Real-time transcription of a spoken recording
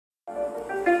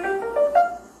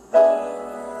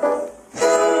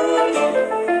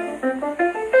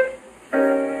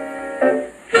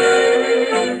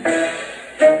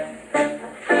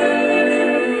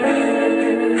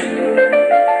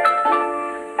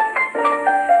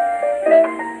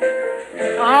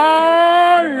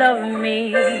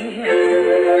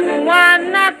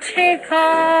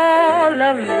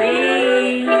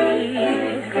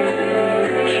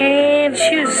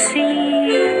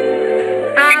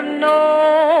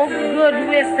good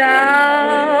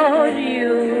without you.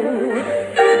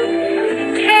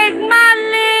 Take my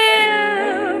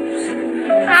lips,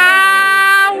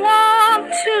 I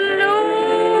want to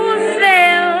lose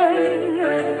them.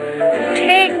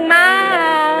 Take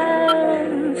my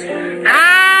arms,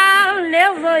 I'll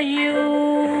never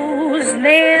use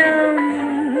them.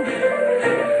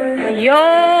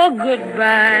 Your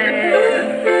goodbye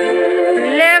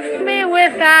left me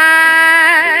with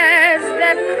eyes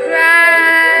that cry.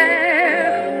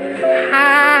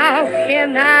 How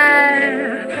can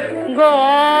I go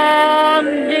on,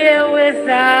 dear,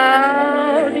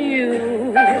 without you?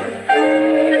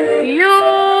 You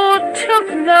took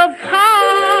the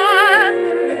part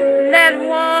that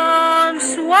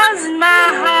once was my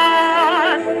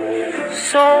heart,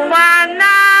 so why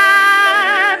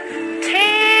not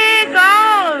take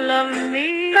all of me?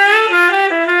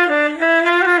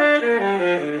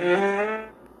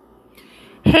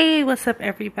 Hey, what's up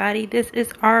everybody? This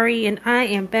is Ari and I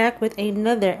am back with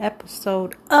another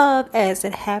episode of As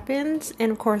It Happens.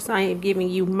 And of course I am giving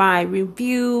you my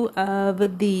review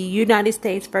of the United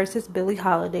States versus Billie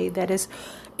holiday that is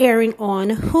airing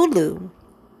on Hulu.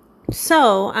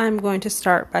 So I'm going to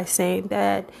start by saying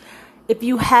that if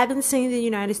you haven't seen the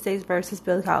United States versus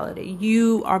Billie holiday,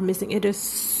 you are missing. It is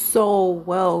so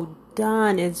well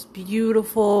done. It's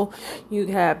beautiful. You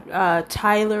have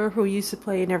Tyler, who used to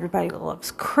play in Everybody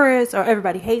Loves Chris, or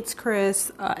Everybody Hates Chris.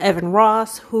 Evan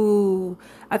Ross, who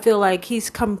I feel like he's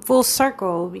come full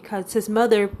circle because his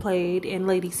mother played in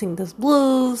Lady Sing the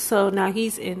Blues. So now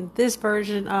he's in this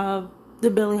version of the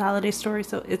Billie Holiday story.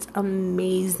 So it's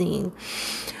amazing.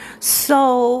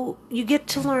 So you get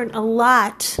to learn a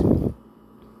lot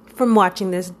from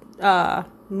watching this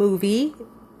movie.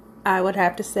 I would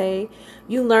have to say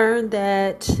you learn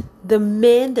that the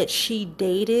men that she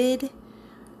dated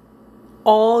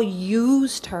all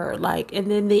used her, and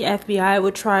then the FBI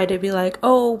would try to be like,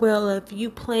 oh, well, if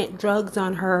you plant drugs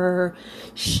on her,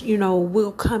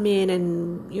 we'll come in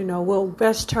and, we'll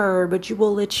arrest her, but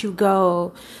we'll let you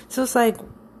go. So it's like,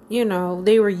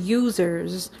 they were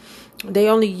users. They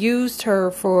only used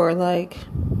her for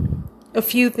a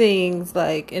few things,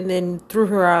 and then threw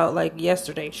her out like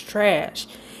yesterday's trash.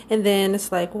 And then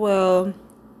it's like, well,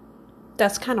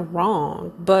 that's kind of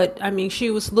wrong. But I mean, she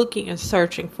was looking and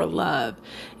searching for love.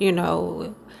 You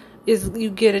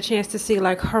get a chance to see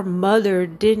her mother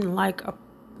didn't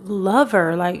love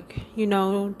her,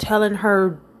 telling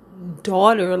her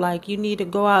daughter, you need to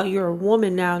go out, you're a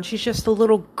woman now. And she's just a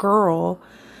little girl,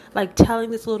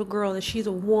 telling this little girl that she's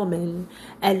a woman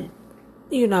and,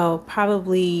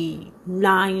 probably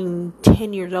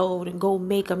 9-10 years old and go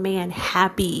make a man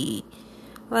happy.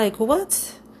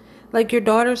 What? Your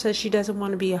daughter says she doesn't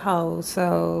want to be a hoe,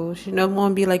 so she doesn't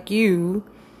want to be like you,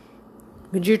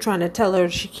 but you're trying to tell her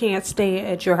she can't stay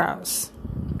at your house.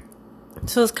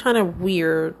 So it's kind of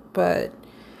weird, but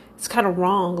it's kind of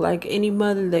wrong. Any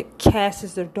mother that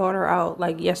casts their daughter out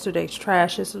like yesterday's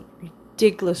trash is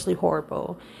ridiculously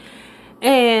horrible.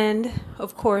 And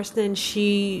of course, then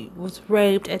she was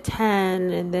raped at 10,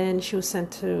 and then she was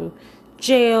sent to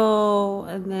jail,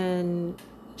 and then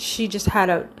she just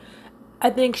I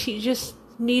think she just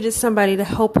needed somebody to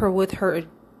help her with her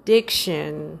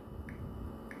addiction,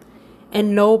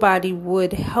 and nobody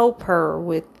would help her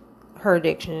with her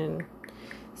addiction.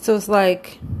 So it's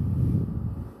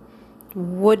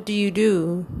what do you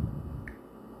do?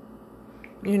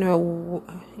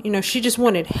 She just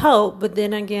wanted help, but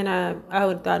then again, I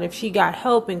would thought if she got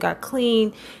help and got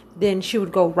clean, then she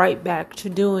would go right back to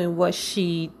doing what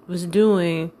she was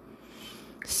doing.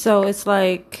 So it's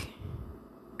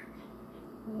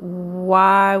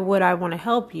why would I want to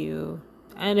help you?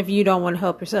 And if you don't want to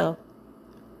help yourself.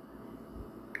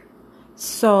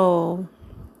 So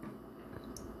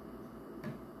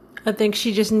I think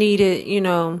she just needed,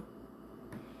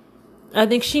 I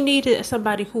think she needed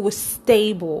somebody who was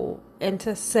stable and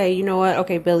to say, you know what?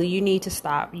 Okay, Billie, you need to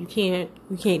stop. You can't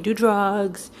do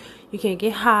drugs. You can't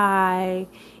get high.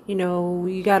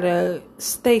 You gotta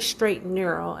stay straight and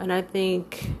narrow. And I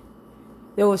think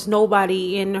there was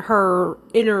nobody in her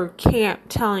inner camp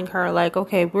telling her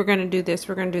okay, we're going to do this.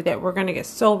 We're going to do that. We're going to get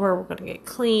sober. We're going to get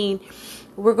clean.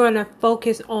 We're going to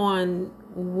focus on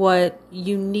what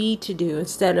you need to do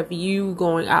instead of you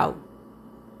going out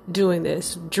doing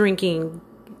this, drinking,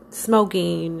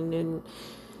 smoking, and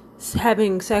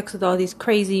having sex with all these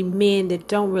crazy men that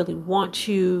don't really want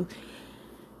you.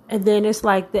 And then it's the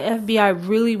FBI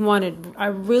I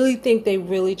really think they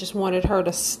really just wanted her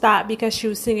to stop because she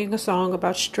was singing a song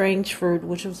about strange fruit,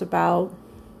 which was about,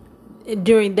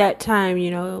 during that time,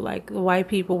 the white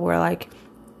people were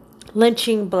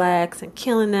lynching blacks and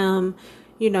killing them,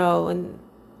 and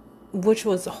which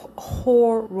was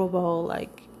horrible.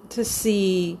 Like, to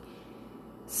see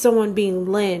someone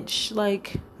being lynched,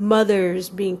 like mothers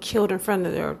being killed in front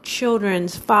of their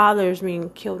children's fathers being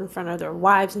killed in front of their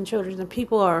wives and children, and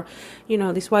people are,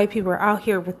 these white people are out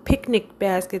here with picnic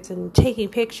baskets and taking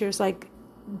pictures like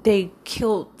they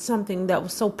killed something that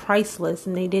was so priceless,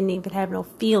 and they didn't even have no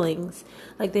feelings,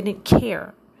 like they didn't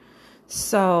care.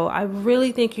 So I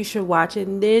really think you should watch it.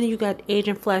 And then you got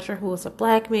Agent Fletcher, who was a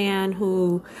black man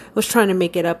who was trying to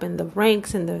make it up in the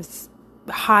ranks in the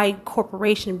high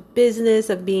corporation business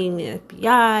of being the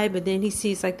FBI, but then he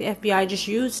sees like the FBI just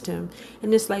used him,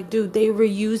 and it's like, dude, they were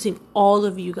using all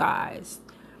of you guys.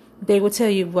 They would tell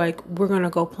you, like, we're gonna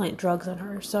go plant drugs on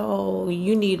her, so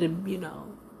you need to,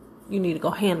 you need to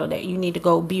go handle that. You need to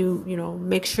go be,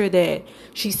 make sure that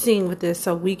she's seen with this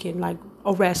so we can like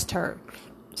arrest her.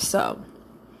 So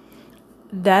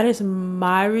that is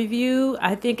my review.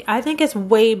 I think it's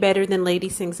way better than Lady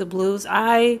Sings the Blues.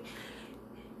 I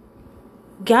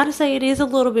gotta say it is a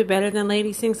little bit better than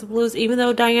Lady Sings the Blues, even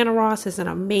though Diana Ross is an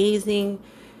amazing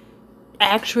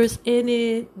actress in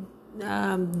it.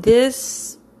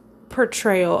 This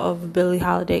portrayal of Billie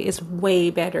Holiday is way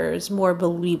better. It's more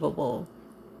believable.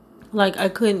 Like, I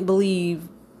couldn't believe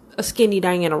a skinny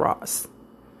Diana Ross.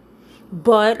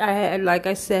 But like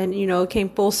I said, it came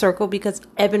full circle because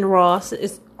Evan Ross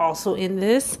is also in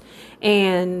this.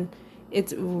 And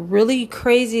it's really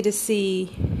crazy to see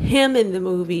him in the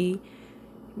movie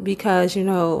because,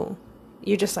 you're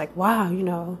just like,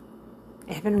 wow,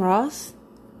 Evan Ross?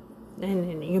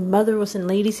 And your mother was in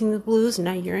Lady Sing the Blues, and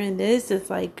now you're in this. It's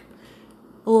like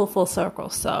a little full circle.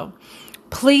 So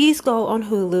please go on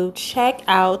Hulu, check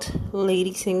out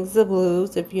Lady Sings the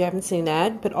Blues if you haven't seen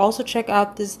that, but also check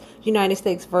out this United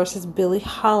States versus Billie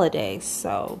Holiday.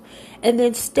 So, and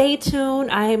then stay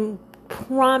tuned. I'm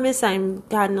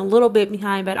gotten a little bit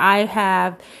behind, but I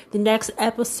have the next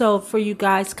episode for you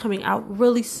guys coming out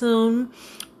really soon.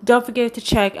 Don't forget to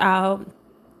check out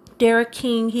Derek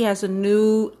King. He has a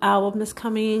new album that's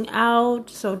coming out,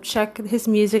 so check his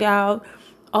music out.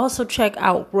 Also check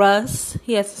out Russ.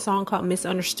 He has a song called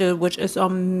Misunderstood, which is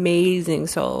amazing.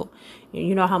 So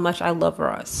you know how much I love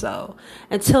Russ. So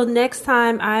until next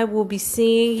time, I will be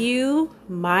seeing you.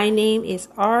 My name is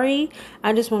Ari.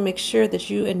 I just want to make sure that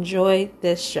you enjoy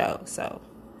this show. So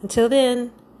until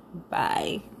then,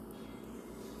 bye.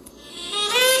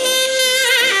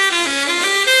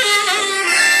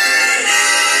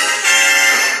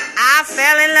 I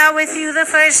fell in love with you the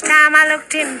first time I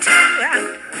looked into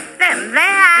them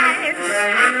eyes,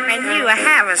 and you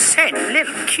have a certain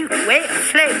little cute way of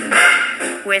flirting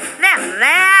with them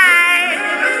eyes.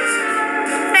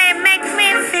 They make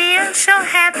me feel so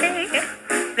happy,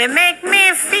 they make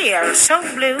me feel so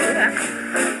blue.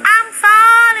 I'm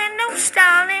falling, no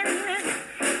stalling,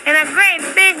 in a great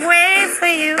big way for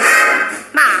you.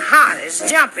 My heart is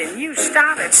jumping, you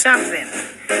started something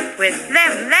with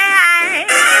them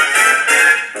eyes.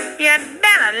 You'd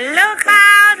better look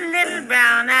out, little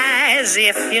brown eyes,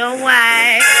 if you're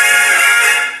wise.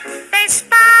 They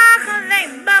sparkle, they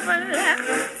bubble,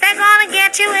 they're gonna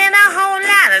get you in a whole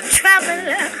lot of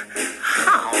trouble.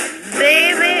 Oh,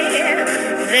 baby,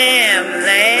 them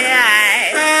eyes.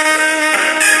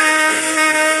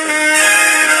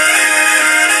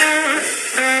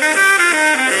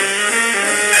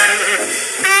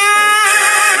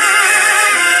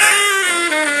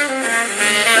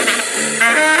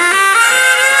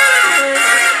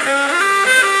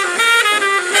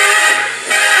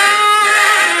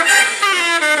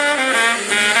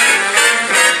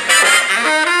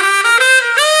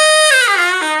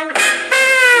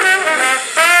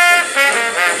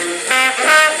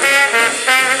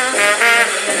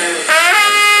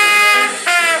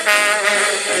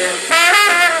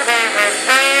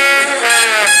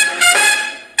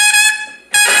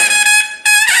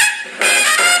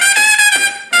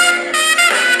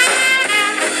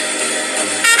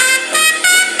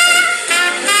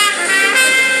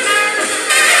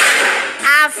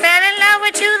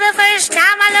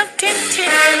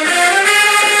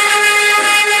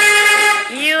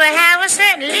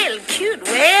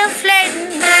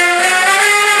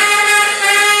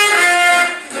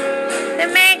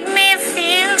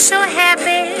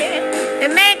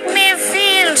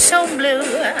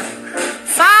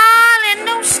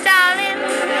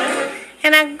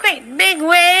 In a great big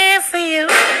way for you.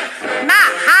 My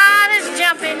heart is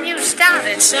jumping, you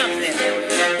started something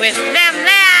with them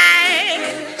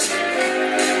eyes.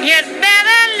 You'd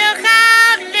better look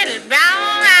out, little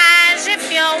brown eyes,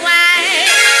 if you're wise.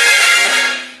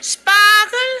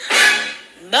 Sparkle,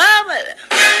 bubble,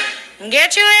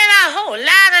 get you in a whole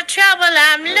lot of trouble.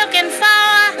 I'm looking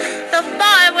for the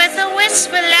boy with the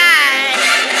peaceful life.